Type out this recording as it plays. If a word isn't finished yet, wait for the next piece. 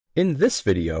In this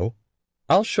video,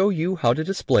 I'll show you how to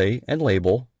display and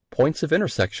label points of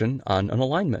intersection on an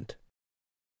alignment.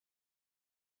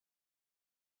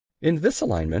 In this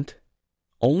alignment,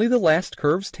 only the last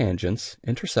curve's tangents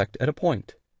intersect at a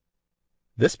point.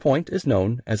 This point is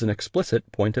known as an explicit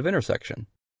point of intersection.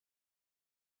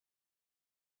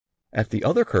 At the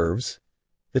other curves,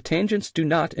 the tangents do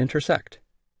not intersect.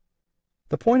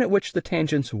 The point at which the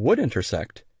tangents would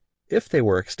intersect, if they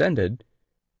were extended,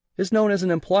 is known as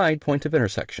an implied point of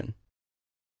intersection.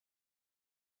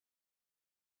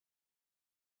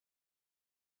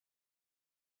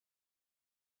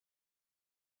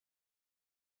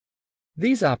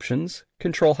 These options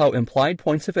control how implied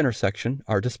points of intersection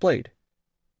are displayed.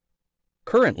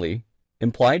 Currently,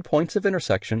 implied points of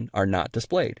intersection are not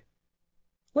displayed.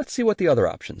 Let's see what the other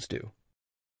options do.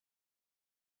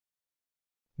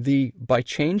 The By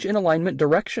Change in Alignment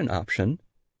Direction option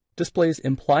displays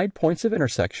implied points of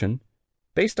intersection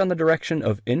based on the direction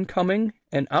of incoming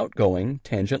and outgoing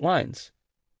tangent lines.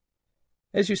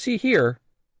 As you see here,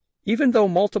 even though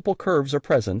multiple curves are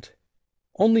present,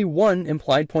 only one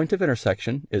implied point of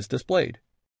intersection is displayed.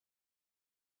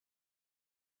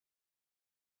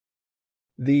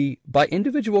 The By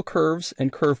Individual Curves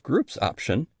and Curve Groups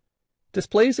option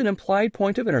displays an implied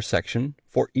point of intersection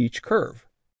for each curve.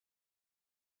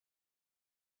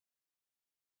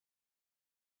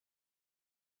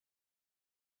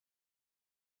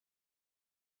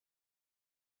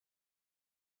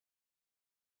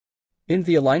 In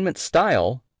the alignment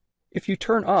style, if you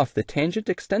turn off the tangent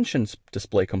extensions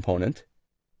display component,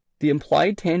 the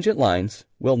implied tangent lines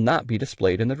will not be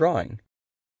displayed in the drawing.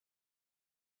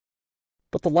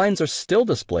 But the lines are still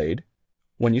displayed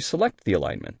when you select the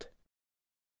alignment.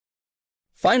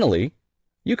 Finally,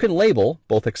 you can label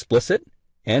both explicit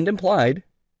and implied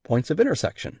points of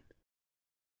intersection.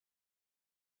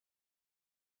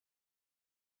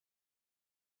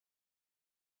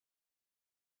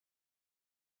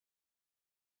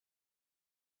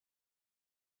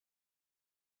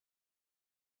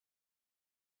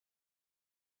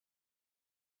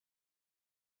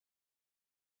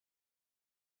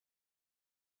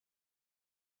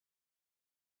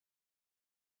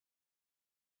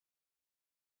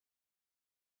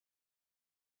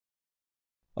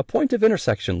 A point of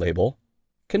intersection label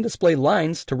can display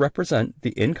lines to represent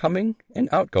the incoming and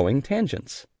outgoing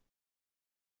tangents.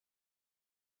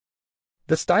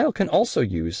 The style can also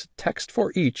use text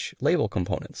for each label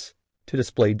components to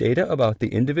display data about the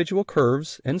individual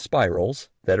curves and spirals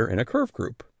that are in a curve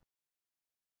group.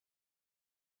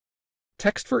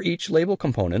 Text for each label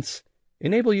components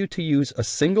enable you to use a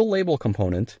single label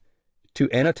component to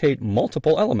annotate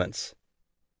multiple elements.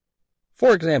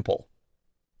 For example,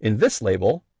 in this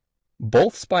label,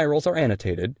 both spirals are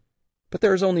annotated, but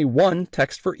there is only one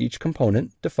text for each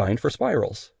component defined for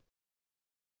spirals.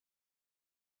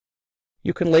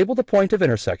 You can label the point of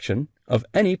intersection of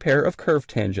any pair of curve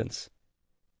tangents,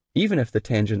 even if the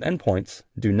tangent endpoints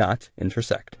do not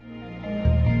intersect.